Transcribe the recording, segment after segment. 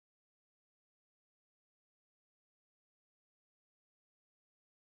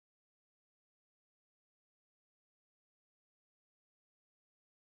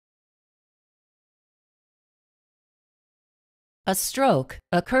A stroke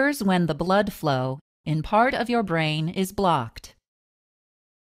occurs when the blood flow in part of your brain is blocked.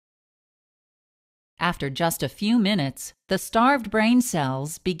 After just a few minutes, the starved brain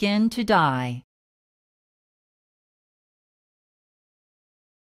cells begin to die.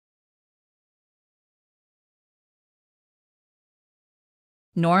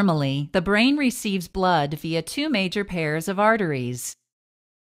 Normally, the brain receives blood via two major pairs of arteries,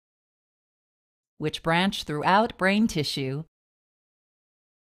 which branch throughout brain tissue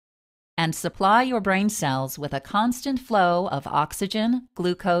and supply your brain cells with a constant flow of oxygen,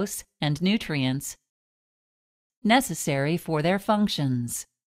 glucose, and nutrients necessary for their functions.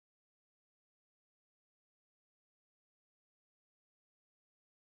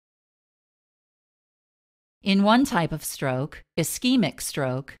 In one type of stroke, ischemic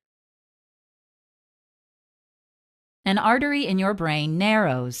stroke, an artery in your brain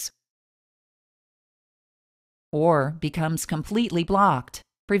narrows or becomes completely blocked,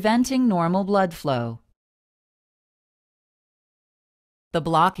 preventing normal blood flow. The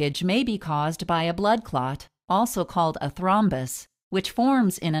blockage may be caused by a blood clot, also called a thrombus, which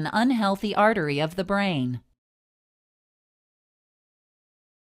forms in an unhealthy artery of the brain.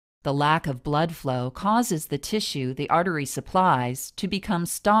 The lack of blood flow causes the tissue the artery supplies to become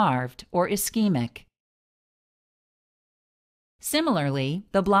starved or ischemic. Similarly,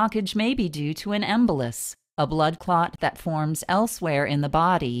 the blockage may be due to an embolus, a blood clot that forms elsewhere in the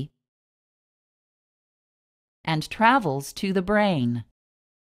body and travels to the brain.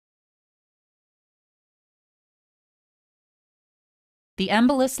 The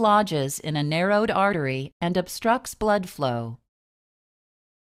embolus lodges in a narrowed artery and obstructs blood flow.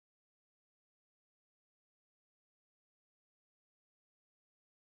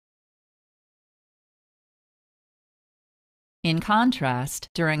 In contrast,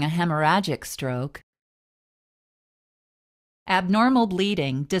 during a hemorrhagic stroke, abnormal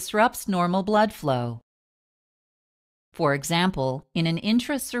bleeding disrupts normal blood flow. For example, in an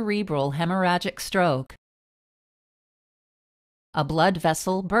intracerebral hemorrhagic stroke, a blood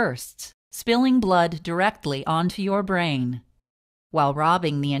vessel bursts, spilling blood directly onto your brain, while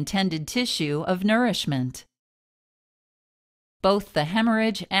robbing the intended tissue of nourishment. Both the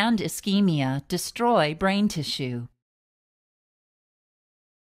hemorrhage and ischemia destroy brain tissue.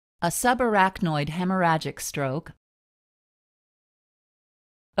 A subarachnoid hemorrhagic stroke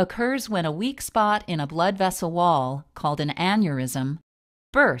occurs when a weak spot in a blood vessel wall, called an aneurysm,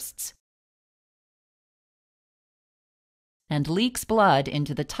 bursts and leaks blood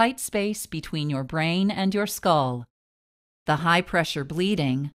into the tight space between your brain and your skull. The high-pressure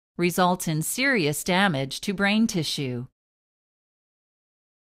bleeding results in serious damage to brain tissue.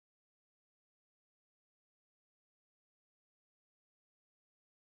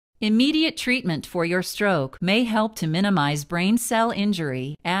 Immediate treatment for your stroke may help to minimize brain cell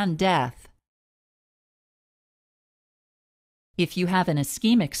injury and death. If you have an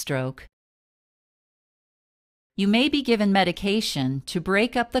ischemic stroke, you may be given medication to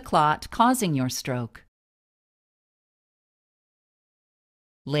break up the clot causing your stroke.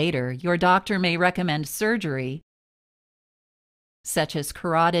 Later, your doctor may recommend surgery, such as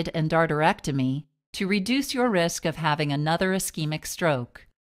carotid endarterectomy, to reduce your risk of having another ischemic stroke.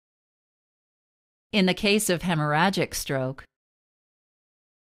 In the case of hemorrhagic stroke,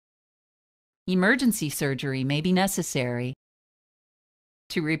 emergency surgery may be necessary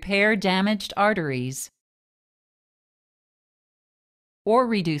to repair damaged arteries or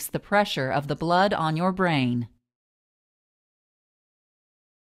reduce the pressure of the blood on your brain.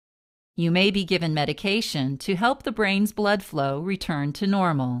 You may be given medication to help the brain's blood flow return to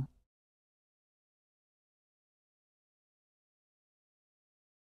normal.